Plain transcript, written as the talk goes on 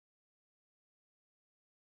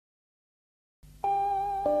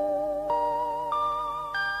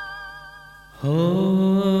हो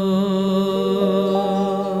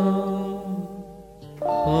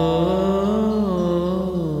हो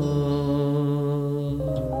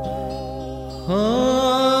हो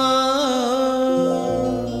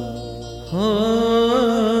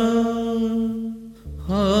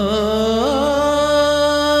हो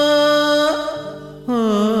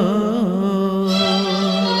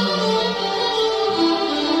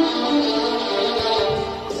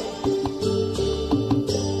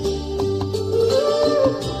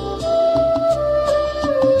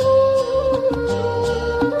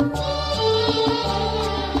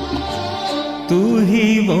तू ही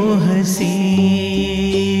वो हंसी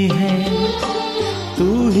है,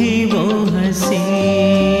 तू ही वो हंसी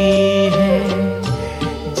है,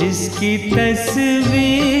 जिसकी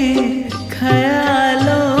तस्वीर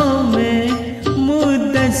ख्यालों में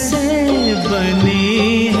मुद्दत से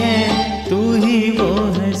बनी है। तू ही वो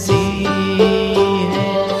हंसी है,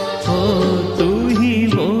 ओ तू ही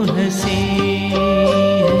वो हंसी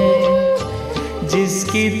है,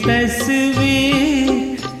 जिसकी तस्वीर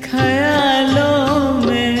ख्यालों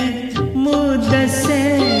में मुद्दत से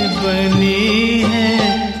बनी है।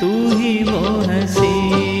 तू ही वो हंसी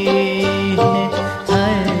है,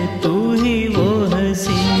 हाय तू ही वो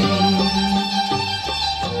हंसी।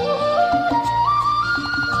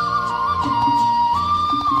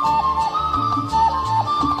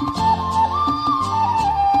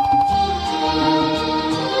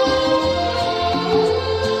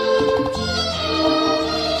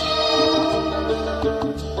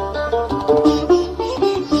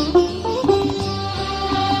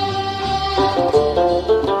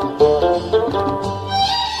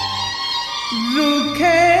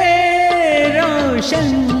 रोशन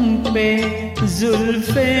पे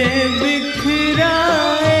जुल्फे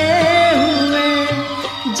बिखराए हुए,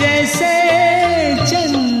 जैसे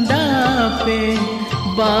चंदा पे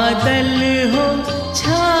बादल हो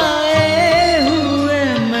छाए हुए।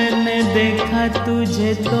 मैंने देखा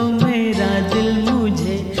तुझे तो मेरा दिल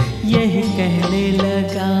मुझे यही कहने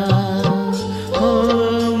लगा। हो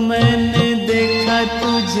मैंने देखा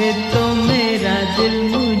तुझे तो मेरा दिल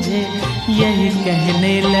मुझे यही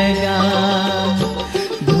कहने लगा।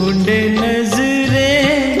 ढूंढे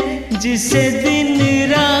नजरें जिसे दिन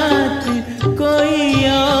रात कोई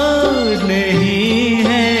और नहीं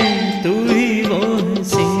है। तू ही वो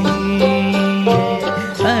हंसी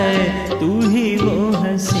है, तू ही वो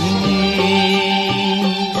हंसी।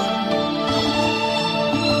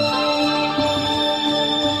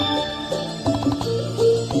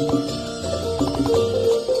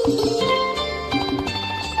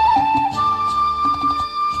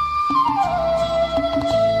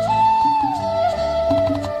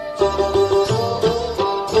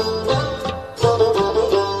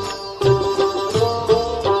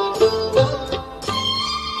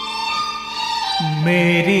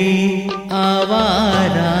 मेरी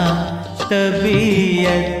आवारा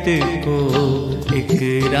तबीयत को एक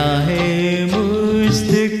राह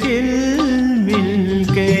मुश्किल मिल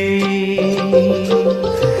गई।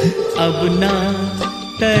 अब ना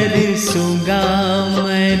तरसूंगा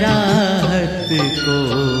मैं राहत को,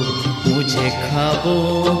 मुझे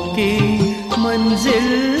ख्वाबों की मंजिल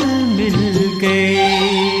मिल गई।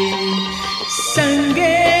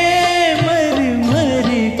 संगे मर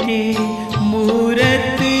की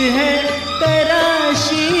मूरत है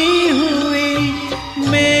तराशी हुई,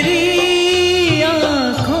 मेरी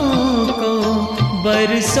आँखों को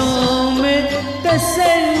बरसों में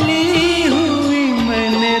तसल्ली हुई।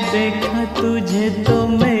 मैंने देखा तुझे तो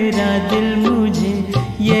मेरा दिल मुझे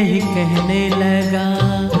यही कहने लगा।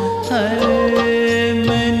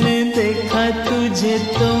 मैंने देखा तुझे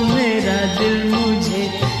तो मेरा दिल मुझे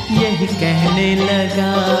यही कहने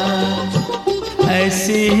लगा।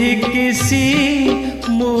 ऐसी ही किसी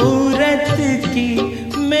मूरत की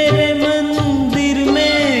मेरे मंदिर